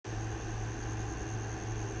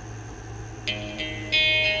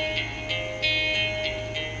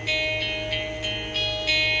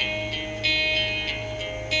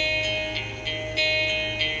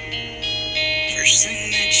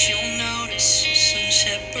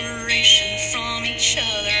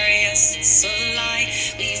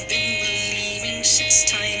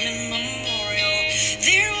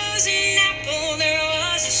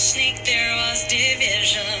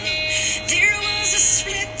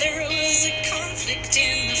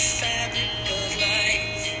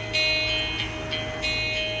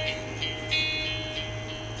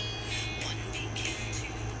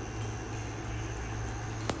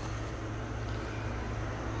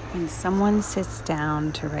someone sits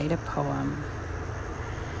down to write a poem,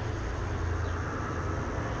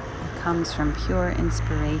 it comes from pure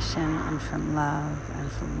inspiration and from love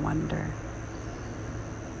and from wonder.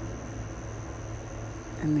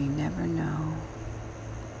 And we never know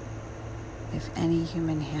if any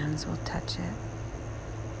human hands will touch it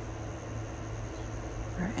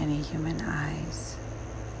or any human eyes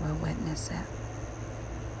will witness it.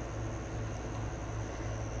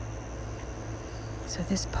 So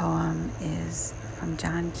this poem is from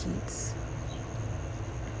John Keats'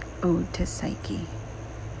 Ode to Psyche,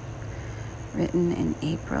 written in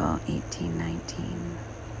April 1819.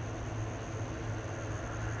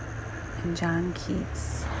 And John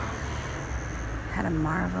Keats had a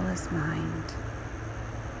marvelous mind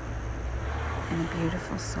and a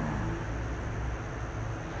beautiful soul,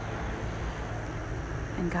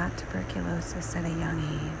 and got tuberculosis at a young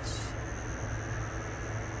age,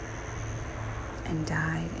 and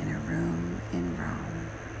died in a room in Rome,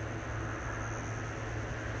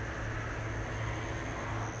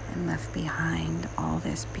 and left behind all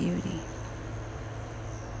this beauty.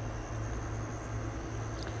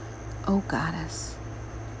 O Goddess,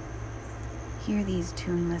 hear these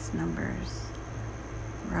tuneless numbers,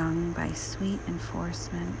 rung by sweet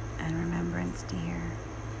enforcement and remembrance dear,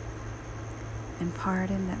 and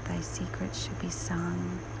pardon that thy secrets should be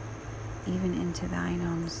sung even into thine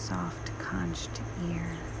own soft conched ear.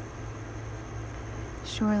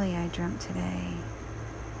 Surely I dreamt today,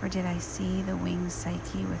 or did I see the winged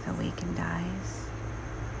Psyche with awakened eyes?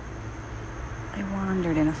 I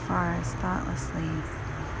wandered in a forest thoughtlessly,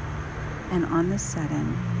 and on the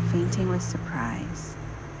sudden, fainting with surprise,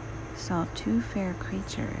 saw two fair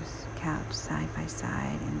creatures couched side by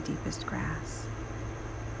side in deepest grass,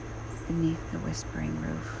 beneath the whispering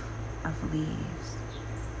roof of leaves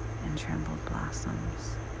and trembled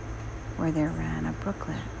blossoms, where there ran a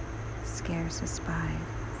brooklet scarce espied,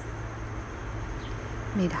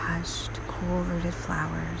 mid hushed, cool-rooted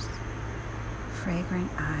flowers,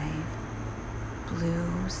 fragrant-eyed,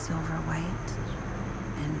 blue, silver-white,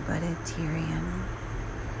 and budded Tyrian.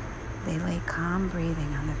 They lay calm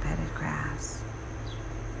breathing on the bedded grass,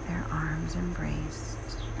 their arms embraced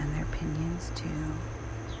and their pinions too.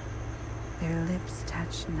 Their lips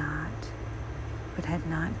touched not, but had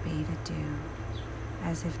not bade adieu,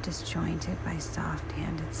 as if disjointed by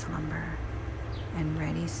soft-handed slumber, and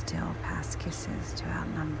ready still past kisses to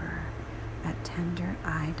outnumber that tender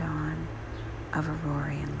eye dawn of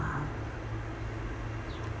Aurorian love.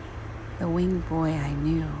 The winged boy I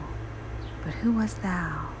knew, but who was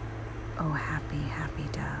thou, O happy, happy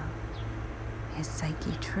dove, his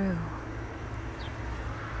Psyche true?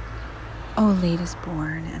 O latest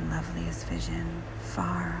born and loveliest vision,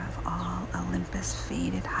 far of all Olympus'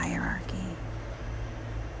 faded hierarchy,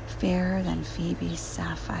 fairer than Phoebe's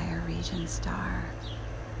sapphire region star,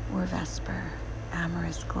 or Vesper,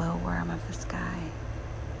 amorous glowworm of the sky.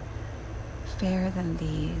 Fairer than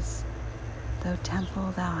these, though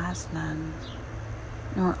temple thou hast none,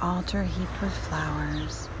 nor altar heaped with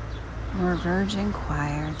flowers, nor virgin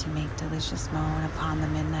choir to make delicious moan upon the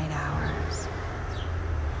midnight hours.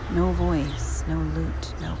 No voice, no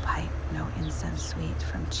lute, no pipe, no incense sweet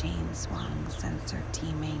from chain-swung censer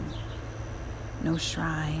teeming. No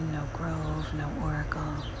shrine, no grove, no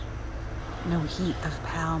oracle, no heat of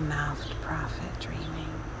pale-mouthed prophet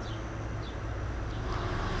dreaming.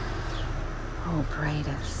 O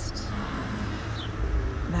brightest,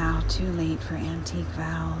 thou too late for antique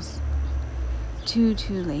vows, too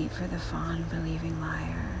late for the fond believing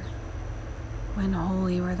lyre, when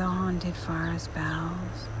holy were the haunted forest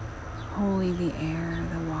boughs, holy the air,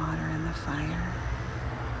 the water, and the fire.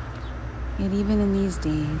 Yet even in these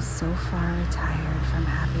days, so far retired from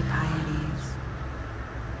happy pieties,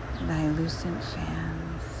 thy lucent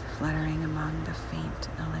fans fluttering among the faint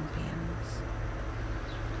Olympians,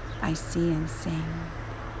 I see and sing,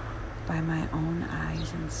 by my own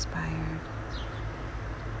eyes inspired.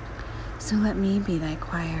 So let me be thy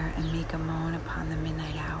choir and make a moan upon the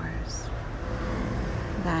midnight hours.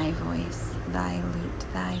 Thy voice, thy lute,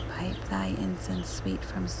 thy pipe, thy incense sweet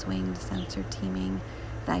from swinged censer teeming,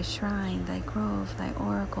 thy shrine, thy grove, thy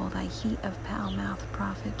oracle, thy heat of pale-mouthed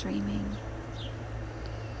prophet dreaming.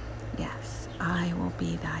 Yes, I will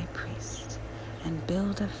be thy priest, and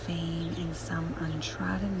build a fane in some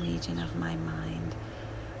untrodden region of my mind,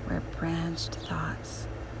 where branched thoughts,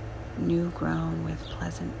 new grown with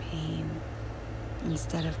pleasant pain,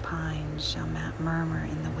 instead of pines shall murmur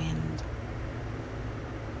in the wind.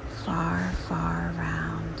 Far, far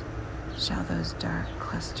around shall those dark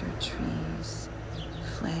clustered trees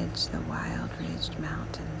fledge the wild ridged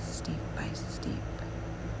mountains steep by steep.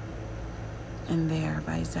 And there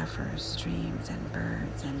by zephyrs, streams, and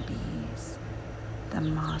birds and bees, the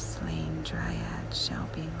moss-lain dryad shall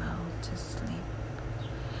be lulled to sleep.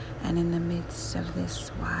 And in the midst of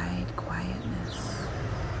this wide quietness,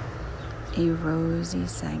 a rosy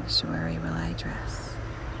sanctuary will I dress,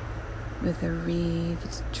 with a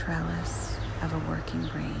wreathed trellis of a working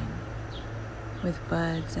brain, with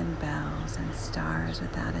buds and bells and stars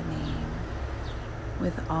without a name,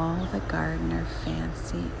 with all the gardener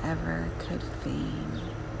fancy ever could feign,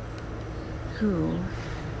 who,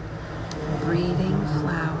 breeding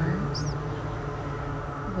flowers,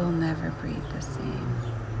 will never breed the same.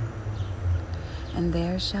 And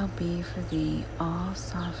there shall be for thee all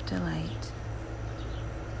soft delight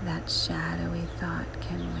that shadowy thought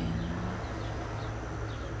can win,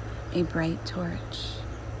 a bright torch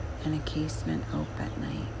and a casement ope at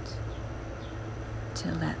night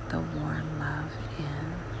to let the warm love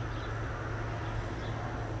in.